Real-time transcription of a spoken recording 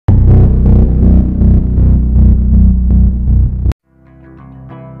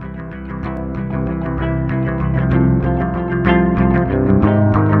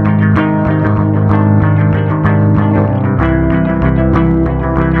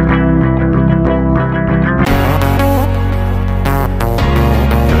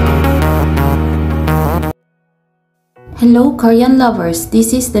Hello Korean lovers,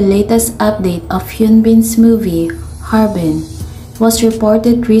 this is the latest update of Hyunbin's movie, Harbin. It was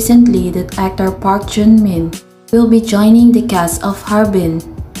reported recently that actor Park Jun-min will be joining the cast of Harbin.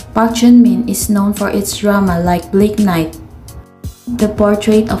 Park Jun-min is known for its drama like Bleak Night, The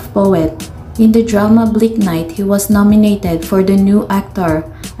Portrait of Poet. In the drama Bleak Night, he was nominated for the New Actor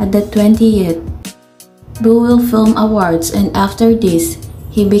at the 20th Buell Film Awards, and after this,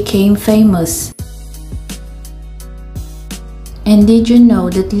 he became famous. And did you know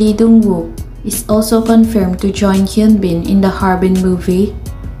that Wook is also confirmed to join Hyunbin in the Harbin movie?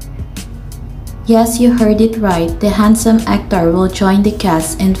 Yes, you heard it right, the handsome actor will join the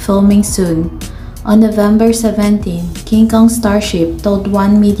cast and filming soon. On November 17, King Kong Starship told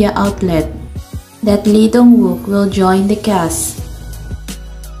one media outlet that Wook will join the cast.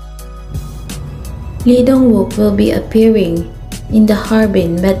 Wook will be appearing in the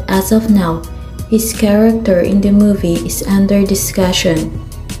Harbin, but as of now, his character in the movie is under discussion.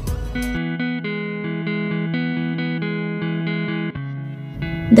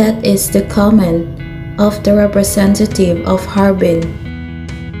 That is the comment of the representative of Harbin.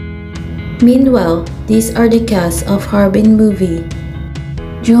 Meanwhile, these are the cast of Harbin movie: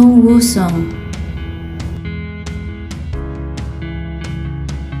 Jung Woo-sung,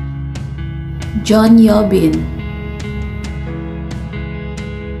 John Yobin,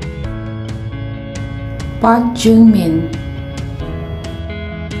 Park Jung-min,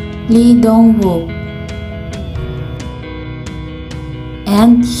 Lee Dong-wook,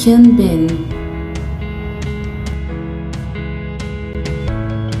 and Hyunbin.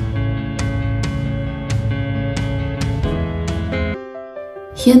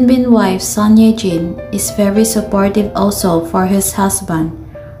 Hyunbin's wife Son Ye-jin is very supportive also for his husband.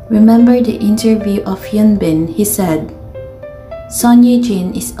 Remember the interview of Hyunbin, he said, "Son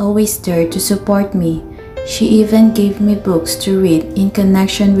Ye-jin is always there to support me. She even gave me books to read in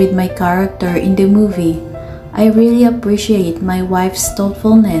connection with my character in the movie. I really appreciate my wife's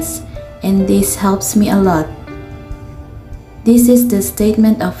thoughtfulness, and this helps me a lot." This is the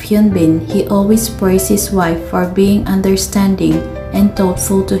statement of Hyunbin. He always praises his wife for being understanding and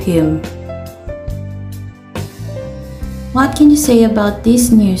thoughtful to him. What can you say about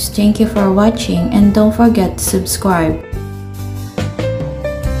this news? Thank you for watching, and don't forget to subscribe.